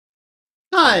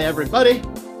Hi, everybody.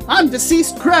 I'm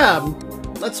Deceased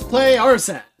Crab. Let's play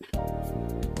Arzette.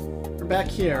 We're back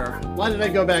here. Why did I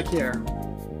go back here?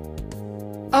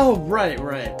 Oh, right.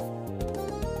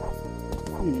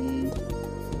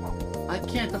 I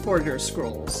can't afford your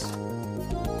scrolls.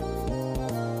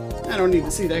 I don't need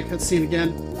to see that cutscene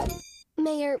again.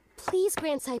 Mayor, please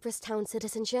grant Cypress Town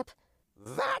citizenship.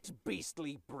 That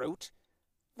beastly brute!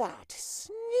 That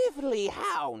snivelly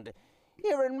hound!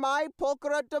 Here in my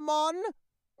Pulchra Demon?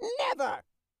 Never!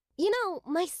 You know,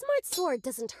 my smart sword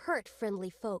doesn't hurt friendly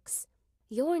folks.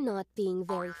 You're not being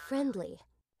very friendly.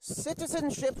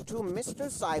 Citizenship to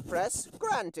Mr. Cypress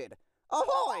granted.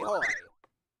 Ahoy hoy!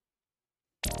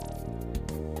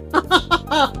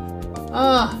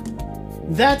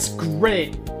 That's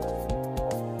great.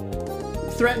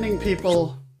 Threatening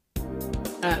people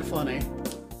at funny.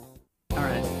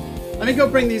 Alright. Let me go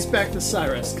bring these back to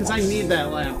Cyrus, because I need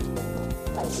that lamp.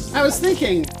 I was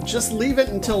thinking, just leave it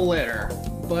until later.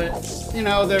 But, you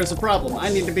know, there's a problem. I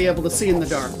need to be able to see in the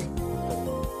dark.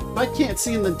 If I can't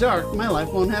see in the dark, my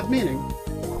life won't have meaning.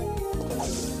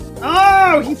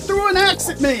 Oh! He threw an axe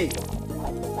at me!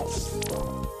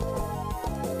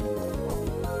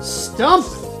 Stump!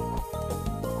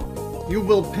 You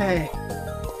will pay.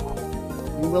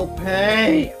 You will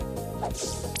pay.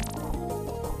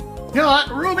 Got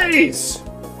rubies!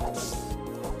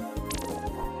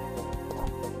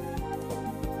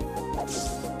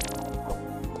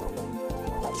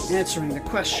 Answering the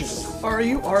question, are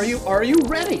you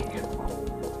ready?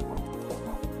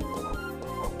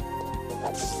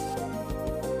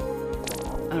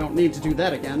 I don't need to do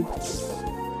that again.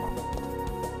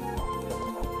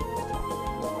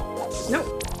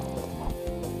 Nope.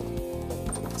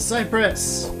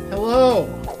 Cypress, hello.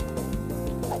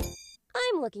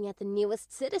 I'm looking at the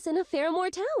newest citizen of Fairmore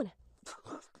Town.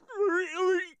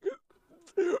 Really?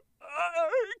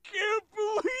 I can't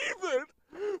believe it!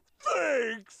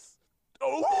 Thanks!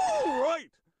 Oh, right!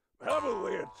 Have a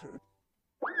lantern.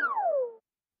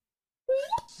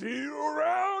 See you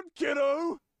around,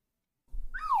 kiddo!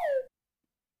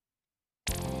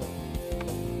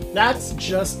 That's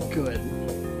just good.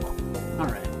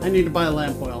 Alright, I need to buy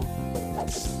lamp oil.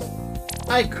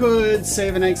 I could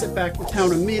save and exit back to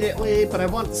town immediately, but I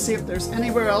want to see if there's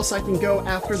anywhere else I can go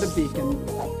after the beacon.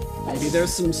 Maybe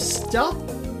there's some stuff?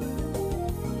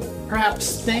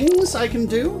 Perhaps things I can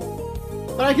do?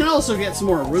 But I can also get some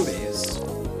more rubies.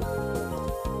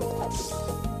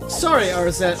 Sorry,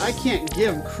 Arzette, I can't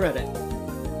give credit.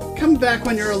 Come back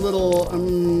when you're a little,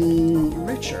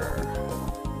 richer.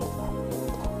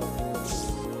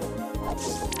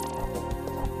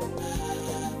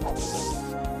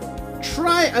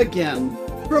 Try again.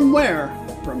 From where?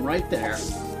 From right there.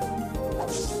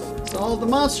 So all the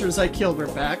monsters I killed are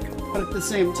back, but at the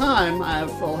same time, I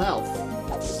have full health.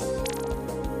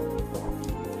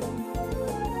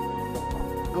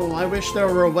 Oh, I wish there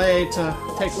were a way to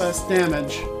take less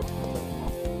damage.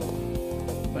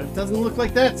 But it doesn't look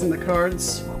like that's in the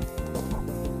cards.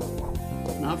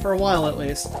 Not for a while, at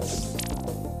least.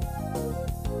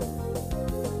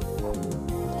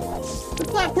 The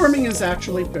platforming is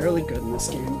actually fairly good in this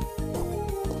game.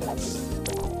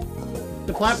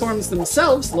 The platforms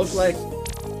themselves look like...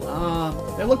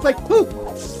 they look like poop!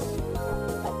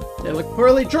 They look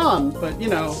poorly drawn, but, you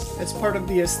know, it's part of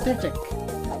the aesthetic.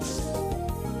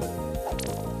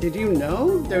 Did you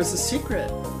know there's a secret?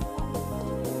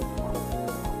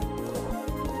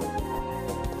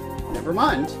 Never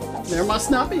mind. There must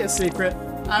not be a secret.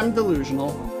 I'm delusional.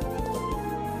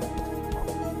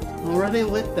 Already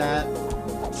lit that.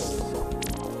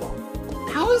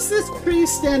 How is this tree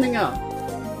standing up?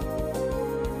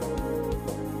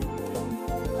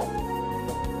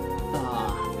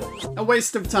 A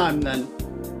waste of time then.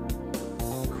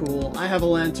 Cool. I have a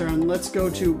lantern. Let's go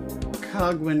to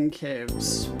Cogwin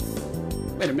Caves.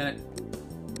 Wait a minute.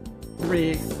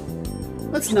 3.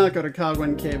 Let's not go to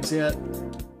Cogwin Caves yet.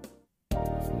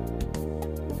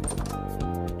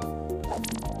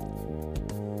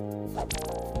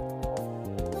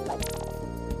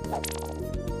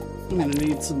 I'm gonna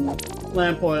need some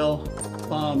lamp oil,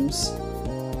 bombs.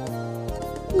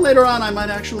 Later on, I might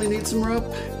actually need some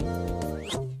rope.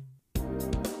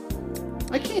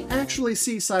 I can't actually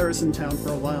see Cyrus in town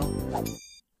for a while.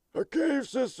 A cave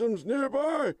system's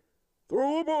nearby.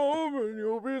 Throw a bomb and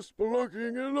you'll be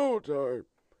spelunking in no time.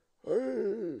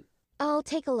 Hey. I'll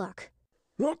take a look.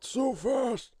 Not so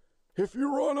fast. If you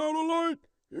run out of light,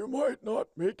 you might not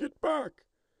make it back.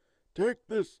 Take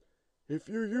this. If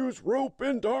you use rope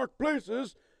in dark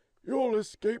places, you'll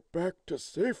escape back to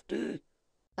safety.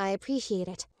 I appreciate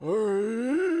it.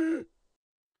 Hey.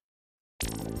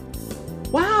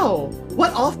 Wow!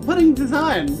 What off-putting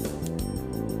design!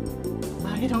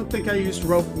 I don't think I used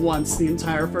rope once the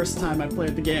entire first time I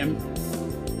played the game.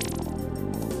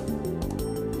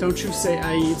 Don't you say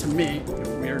IE to me, you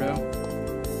weirdo.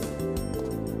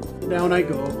 Down I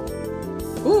go.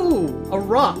 Ooh! A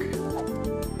rock!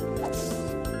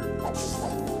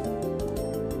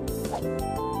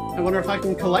 I wonder if I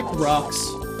can collect rocks.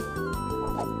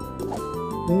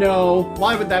 No,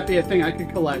 why would that be a thing I could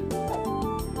collect?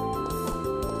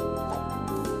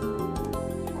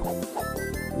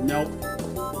 Nope.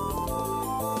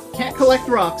 Can't collect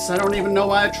rocks. I don't even know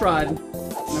why I tried. An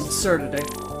absurdity.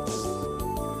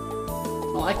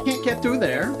 Well, I can't get through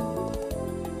there.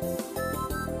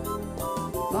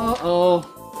 Uh-oh.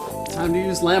 Time to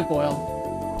use lamp oil.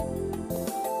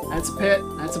 That's a pit.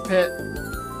 That's a pit.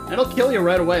 It'll kill you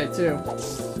right away, too.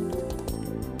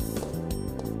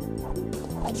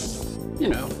 You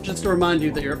know, just to remind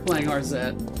you that you're playing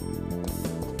Arzette.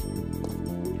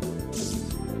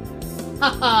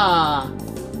 Haha!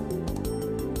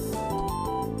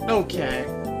 Okay.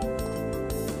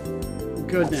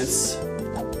 Goodness.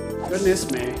 Goodness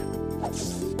me.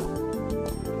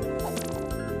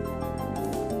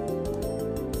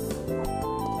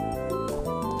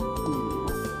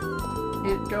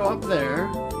 Can't go up there.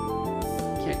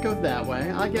 Can't go that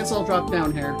way. I guess I'll drop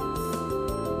down here.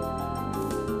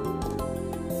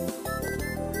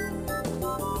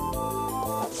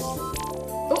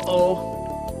 Uh-oh.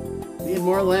 Need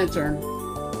more lantern.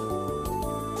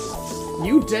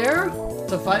 You dare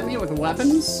to fight me with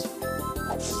weapons?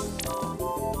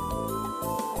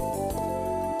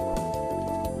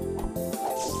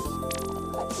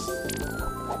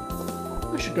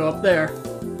 I should go up there.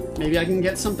 Maybe I can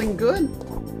get something good?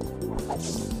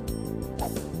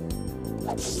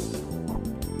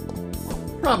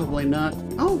 Probably not.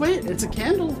 Oh wait, it's a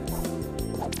candle.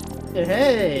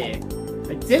 Hey,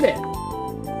 I did it.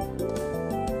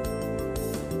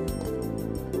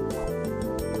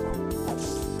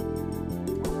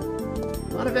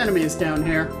 A lot of enemies down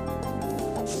here.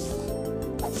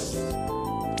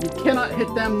 You cannot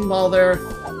hit them while they're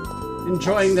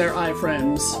enjoying their eye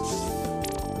frames.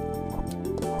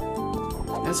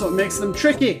 That's what makes them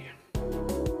tricky.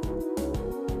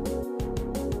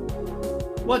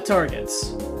 What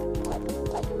targets?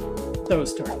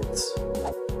 Those targets.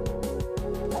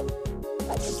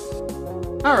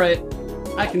 Alright,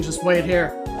 I can just wait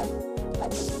here.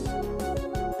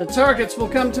 The targets will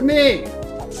come to me!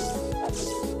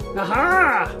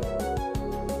 Aha!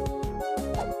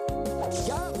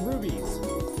 Got rubies.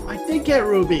 I did get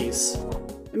rubies.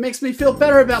 It makes me feel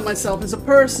better about myself as a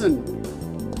person.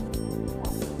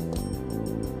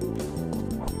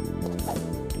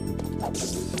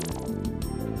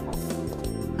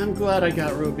 I'm glad I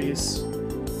got rubies.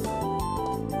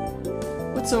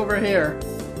 What's over here?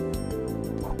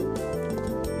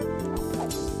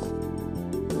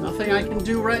 Nothing I can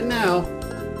do right now.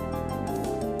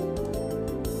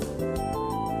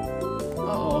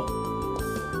 Uh-oh.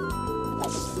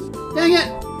 Dang it!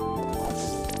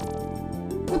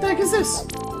 What the heck is this?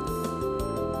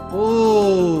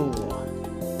 Ooh.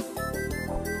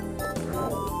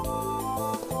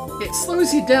 It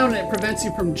slows you down and it prevents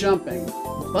you from jumping.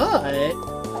 But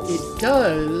it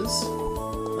does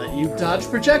let you dodge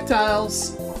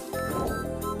projectiles.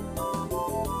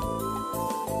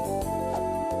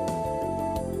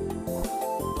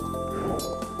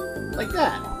 Like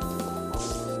that.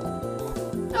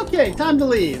 Okay, time to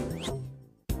leave.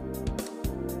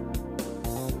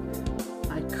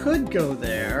 I could go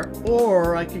there,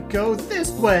 or I could go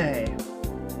this way.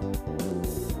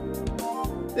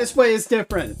 This way is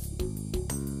different.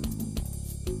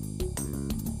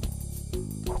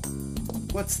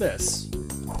 What's this?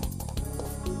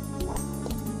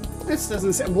 This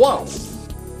doesn't say. Whoa!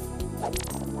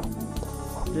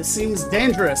 This seems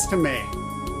dangerous to me.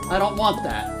 I don't want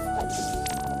that.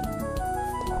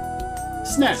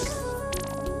 Snack.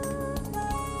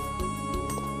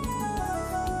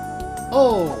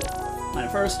 Oh! My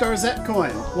first Arzette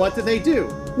coin. What do they do?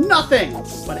 Nothing!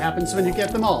 What happens when you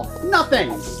get them all? Nothing!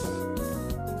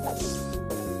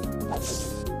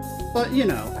 But, you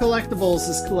know, collectibles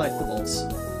is collectibles.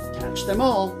 Catch them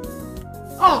all.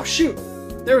 Oh, shoot!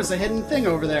 There was a hidden thing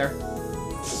over there.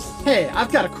 Hey,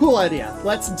 I've got a cool idea.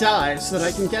 Let's die so that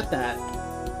I can get that.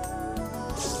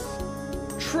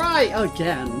 Try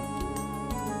again.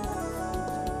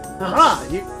 Aha!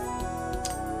 You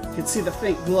can see the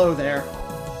faint glow there.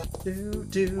 Do,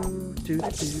 do, do,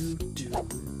 do, do.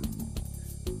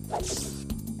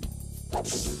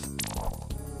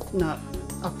 Not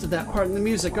up to that part in the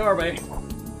music, are we?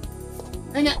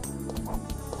 Dang it!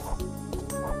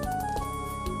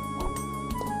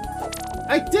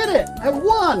 I did it! I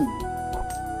won!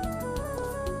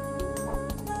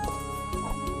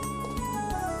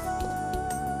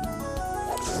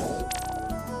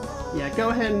 Yeah, go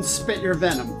ahead and spit your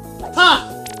venom. Ha!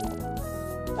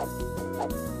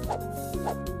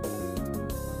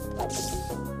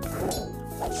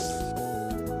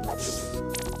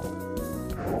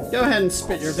 Go ahead and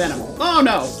spit your venom. Oh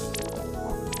no!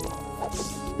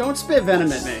 Don't spit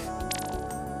venom at me.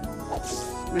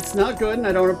 It's not good and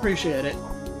I don't appreciate it.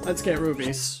 Let's get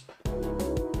rubies.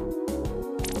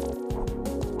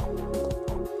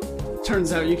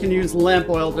 Turns out you can use lamp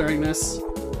oil during this.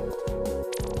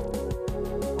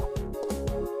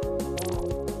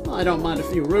 Well, I don't mind a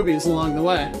few rubies along the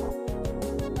way.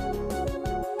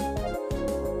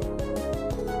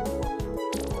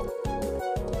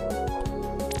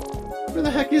 Where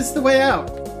the heck is the way out?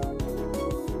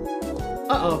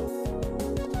 Uh-oh.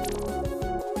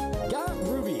 Got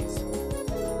rubies.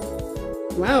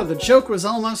 Wow, the joke was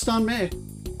almost on me.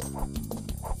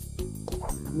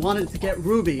 I wanted to get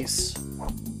rubies.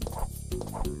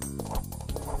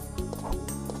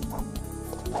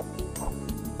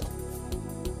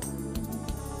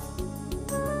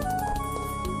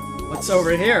 What's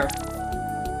over here?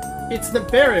 It's the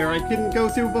barrier I couldn't go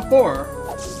through before.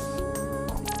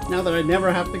 Now that I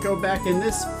never have to go back in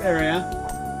this area,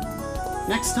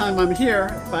 next time I'm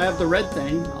here, if I have the red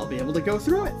thing, I'll be able to go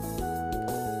through it.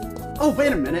 Oh,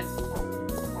 wait a minute.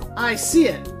 I see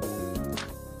it.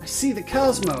 I see the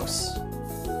cosmos.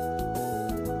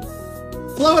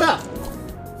 Blow it up.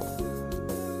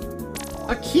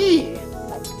 A key.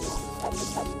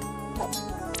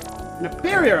 And a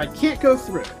barrier I can't go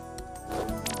through.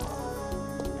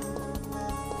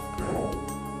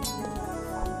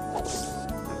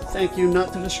 Thank you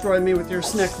not to destroy me with your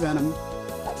snake venom.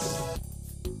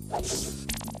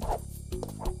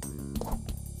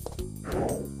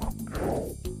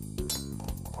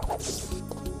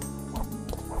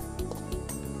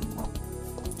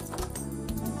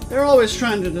 They're always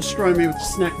trying to destroy me with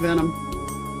snake venom.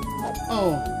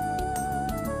 Oh.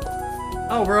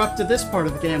 Oh, we're up to this part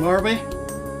of the game, are we?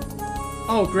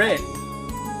 Oh, great.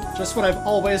 Just what I've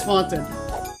always wanted.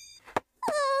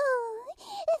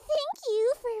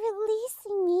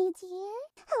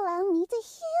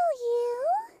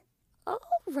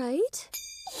 Right?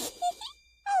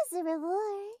 As a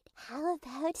reward, how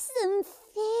about some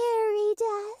fairy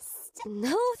dust?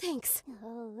 No, thanks.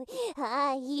 Oh,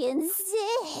 I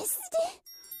insist.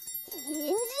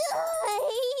 Enjoy!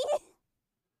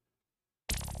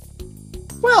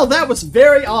 Well, that was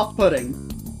very off-putting.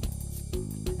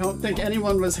 I don't think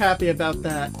anyone was happy about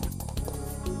that.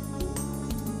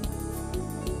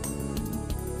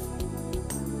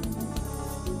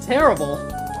 Terrible.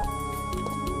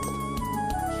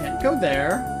 Can't go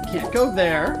there. Can't go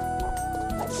there.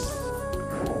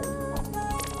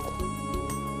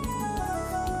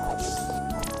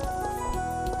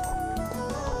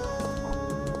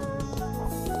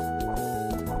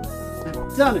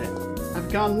 I've done it.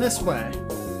 I've gone this way.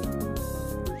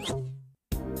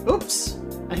 Oops!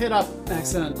 I hit up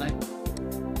accidentally.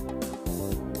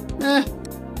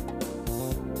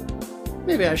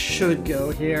 Maybe I should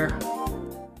go here.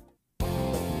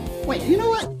 Wait, you know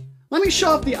what? Let me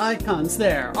show off the icons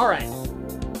there. Alright.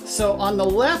 So on the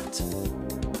left,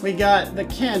 we got the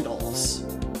candles.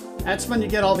 That's when you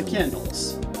get all the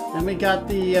candles. And we got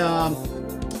the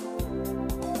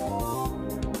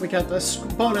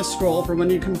bonus scroll for when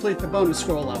you complete the bonus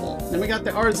scroll level. Then we got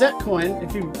the Arzette coin,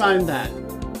 if you find that.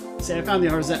 See, I found the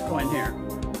Arzette coin here.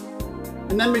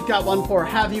 And then we've got one for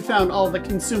have you found all the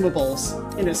consumables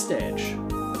in a stage.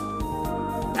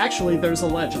 Actually, there's a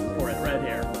legend for it right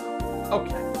here.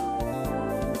 Okay.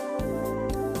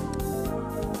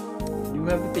 You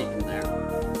have the beacon there.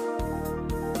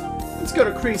 Let's go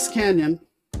to Crease Canyon.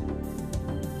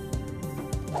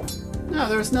 No,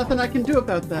 there's nothing I can do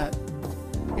about that.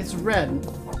 It's red.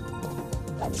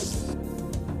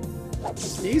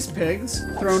 These pigs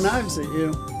throw knives at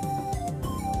you.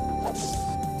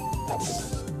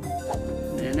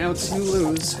 They announce you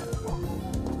lose.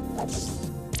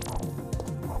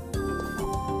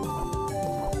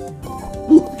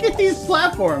 Look at these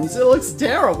platforms! It looks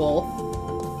terrible!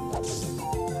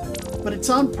 But it's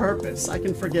on purpose. I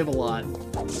can forgive a lot.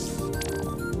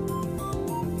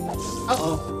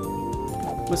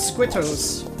 Uh-oh.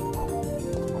 Mosquitoes.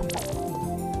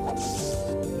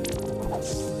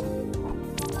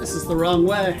 This is the wrong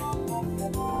way.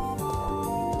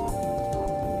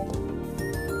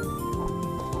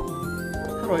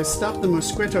 How do I stop the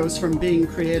mosquitoes from being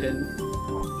created?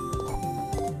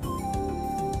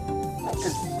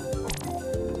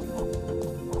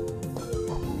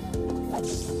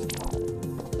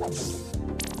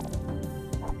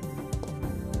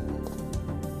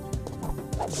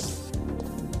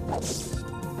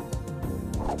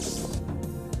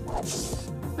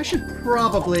 I should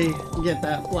probably get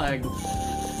that flag.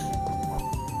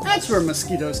 That's where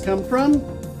mosquitoes come from.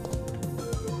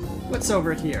 What's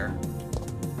over here?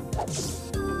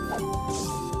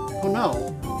 Oh no.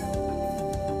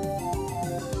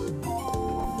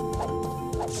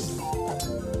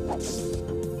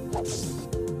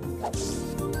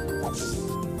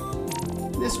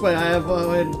 This way I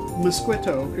avoid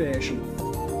mosquito creation.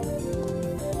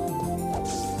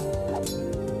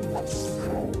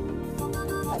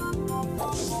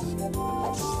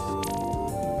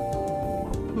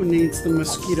 Who needs the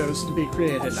mosquitoes to be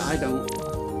created? I don't.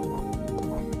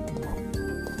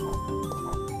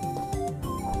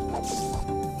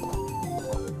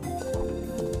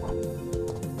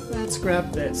 Let's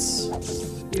grab this.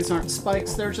 These aren't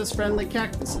spikes, they're just friendly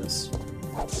cactuses.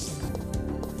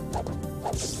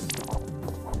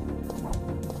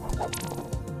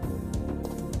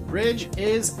 Bridge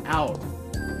is out.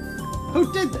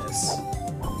 Who did this?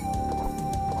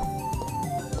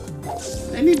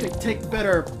 They need to take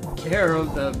better care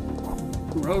of the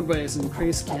roadways in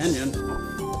Crease Canyon.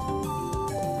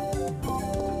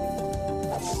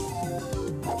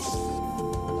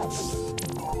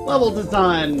 Level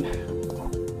design.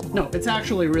 No, it's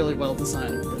actually really well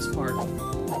designed, this part.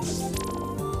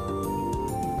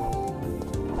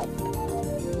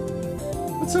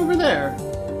 What's over there?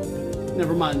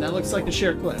 Never mind, that looks like a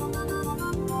sheer cliff.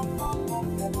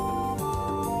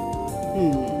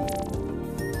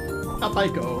 Up I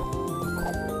go.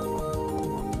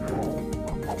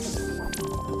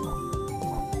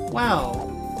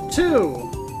 Wow. 2!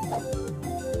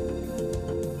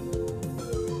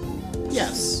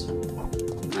 Yes.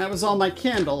 That was all my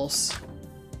candles.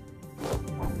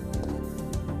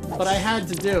 But I had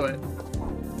to do it.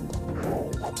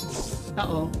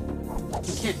 Uh-oh.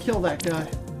 You can't kill that guy.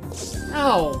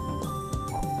 Ow!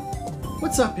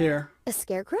 What's up here? A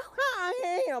scarecrow?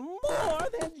 I am more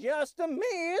than just a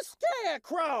mere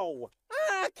scarecrow.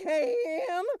 I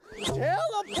can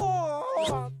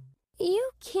teleport.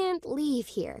 You can't leave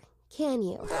here, can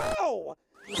you? Oh,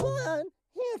 but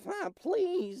if I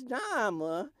please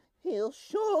Dharma, he'll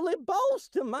surely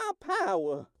boast of my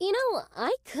power. You know,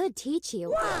 I could teach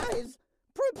you. Wise,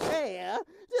 prepare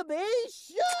to be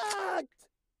shocked.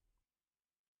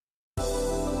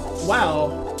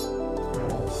 Wow.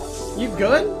 You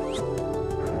good?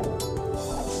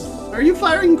 Are you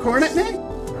firing corn at me?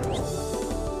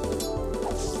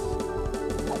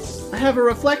 I have a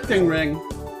reflecting ring.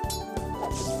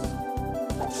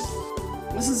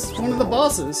 This is one of the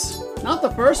bosses. Not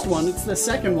the first one, it's the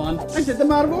second one. I did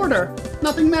them out of order.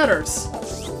 Nothing matters.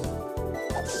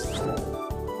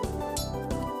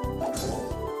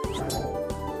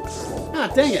 Ah,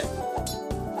 dang it.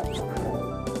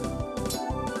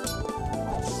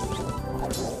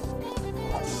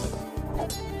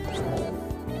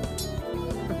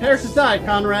 Prepare to die,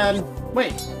 Conrad.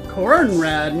 Wait,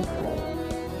 Cornrad?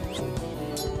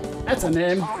 That's a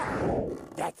name.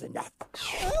 That's enough.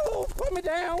 Oh, put me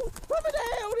down. Put me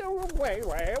down.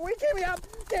 Wait, get me up.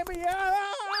 Get me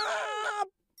up.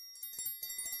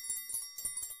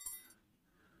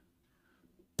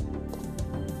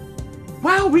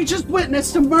 Wow, we just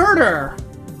witnessed a murder.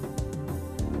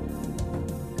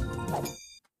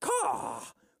 Caw,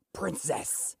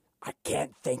 Princess, I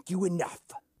can't thank you enough.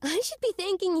 I should be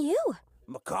thanking you.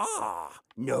 Macaw,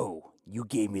 no, you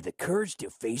gave me the courage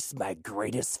to face my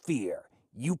greatest fear.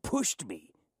 You pushed me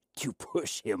to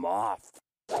push him off.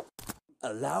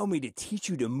 Allow me to teach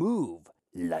you to move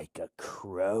like a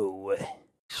crow.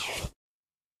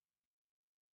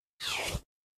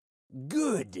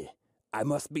 Good. I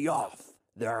must be off.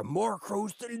 There are more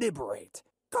crows to liberate.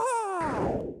 Caw!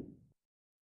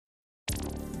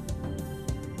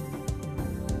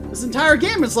 This entire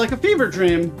game is like a fever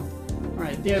dream.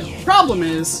 Alright, the problem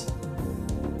is,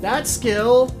 that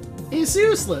skill is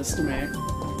useless to me.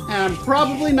 And I'm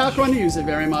probably not going to use it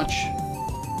very much.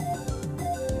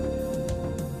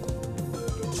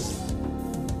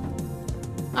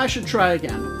 I should try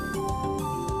again.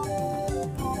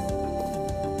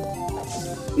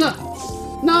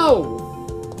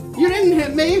 No! You didn't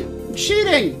hit me!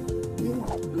 Cheating!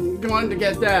 I'm going to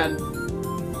get Dad.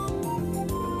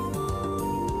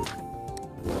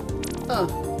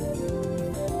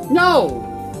 No!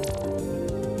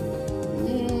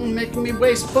 Making me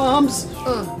waste bombs.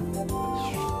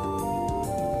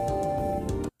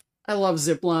 I love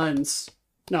zip lines.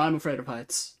 No, I'm afraid of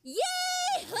heights. Yay!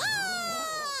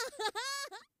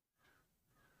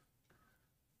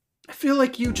 I feel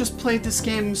like you just played this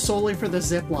game solely for the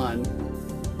zipline.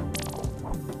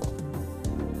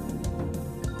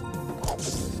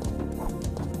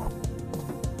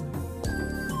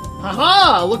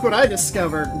 Haha! Look what I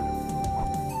discovered!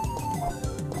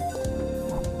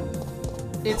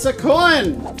 It's a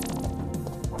coin!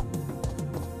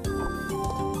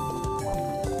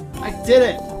 I did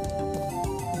it!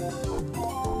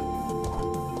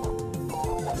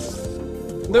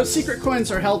 Those secret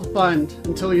coins are hell to find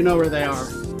until you know where they are.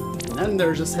 And then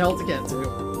they're just hell to get to.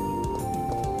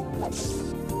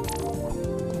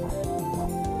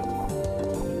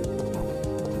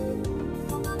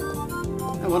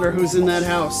 I wonder who's in that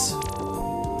house.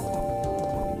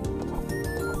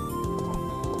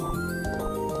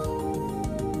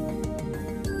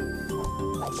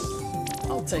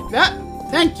 I'll take that.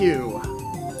 Thank you.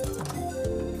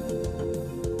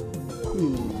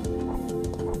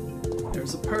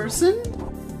 There's a person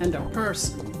and a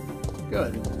person.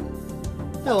 Good.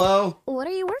 Hello. What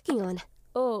are you working on?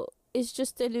 Oh, it's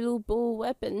just a little bow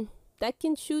weapon that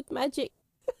can shoot magic.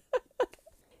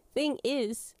 Thing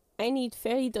is, I need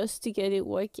fairy dust to get it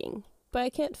working, but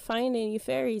I can't find any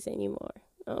fairies anymore.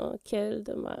 Oh, quel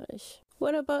dommage.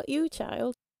 What about you,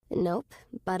 child? Nope,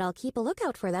 but I'll keep a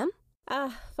lookout for them.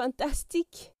 Ah,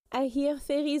 fantastic. I hear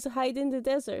fairies hide in the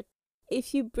desert.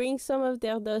 If you bring some of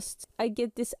their dust, I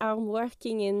get this arm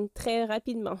working in très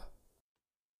rapidement.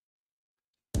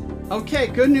 Okay,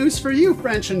 good news for you,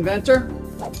 French inventor.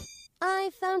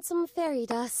 I found some fairy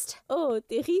dust. Oh,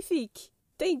 terrific.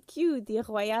 Thank you, dear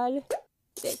Royal.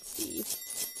 Let's see.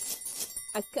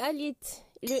 I call it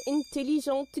le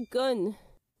intelligent gun.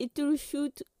 It'll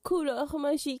shoot couleur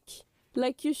magique.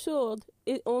 Like your sword,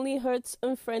 it only hurts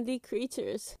unfriendly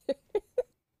creatures.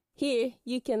 Here,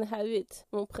 you can have it,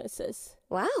 mon princess.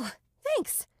 Wow,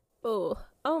 thanks. Oh,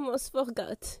 almost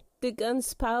forgot. The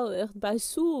gun's powered by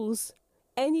souls.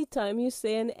 Anytime you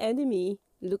slay an enemy,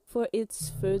 look for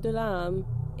its feu de lame.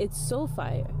 It's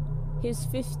soulfire. Here's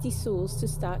 50 souls to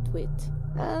start with.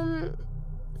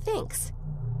 Thanks.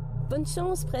 Bonne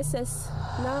chance, princess.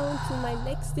 Now to my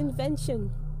next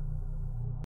invention.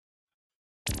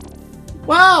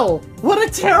 Wow! What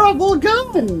a terrible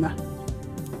gun!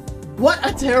 What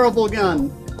a terrible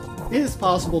gun! It is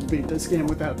possible to beat this game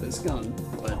without this gun,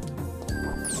 but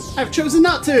I've chosen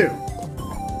not to!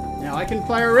 Now I can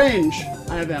fire range.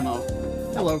 I have ammo.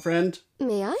 Hello, friend.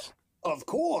 May I? Of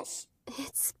course.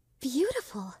 It's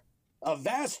beautiful. A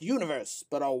vast universe,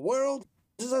 but our world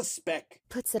is a speck.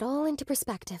 Puts it all into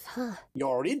perspective, huh?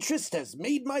 Your interest has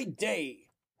made my day.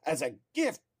 As a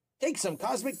gift, take some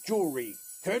cosmic jewelry,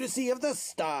 courtesy of the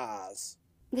stars.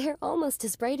 They're almost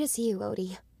as bright as you,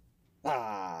 Odie.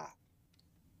 Ah.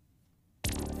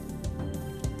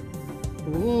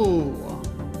 Ooh.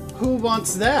 Who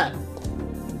wants that?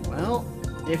 Well,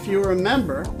 if you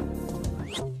remember,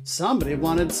 somebody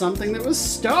wanted something that was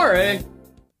starry.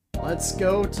 Let's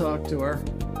go talk to her.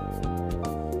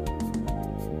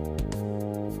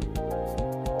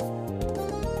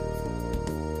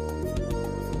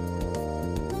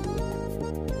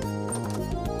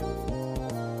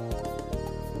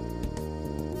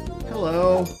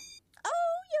 Hello.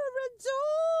 Oh, you're a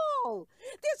doll!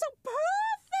 They're so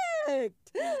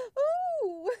perfect!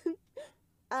 Ooh!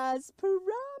 As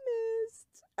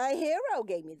promised. A hero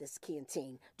gave me this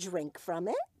canteen. Drink from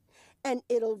it, and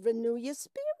it'll renew your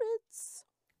spirits.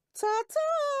 Ta-ta!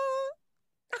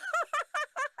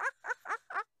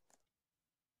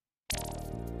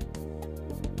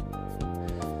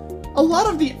 A lot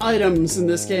of the items in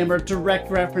this game are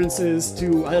direct references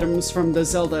to items from the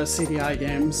Zelda CDI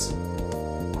games.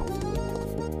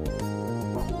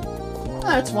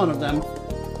 That's one of them.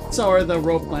 So are the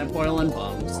rope, lamp oil, and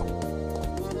bombs.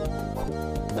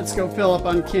 Let's go fill up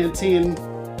on canteen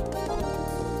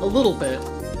a little bit.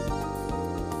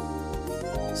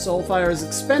 Soulfire is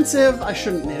expensive. I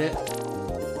shouldn't need it.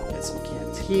 Get some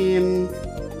canteen.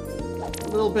 A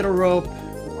little bit of rope.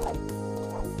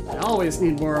 I always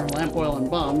need more lamp oil and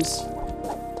bombs.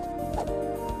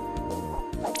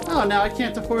 Oh, now I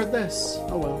can't afford this.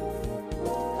 Oh well.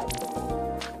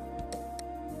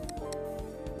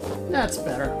 That's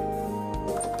better.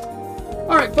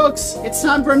 Alright folks, it's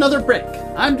time for another break.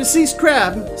 I'm Deceased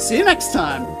Crab. See you next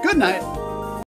time. Good night.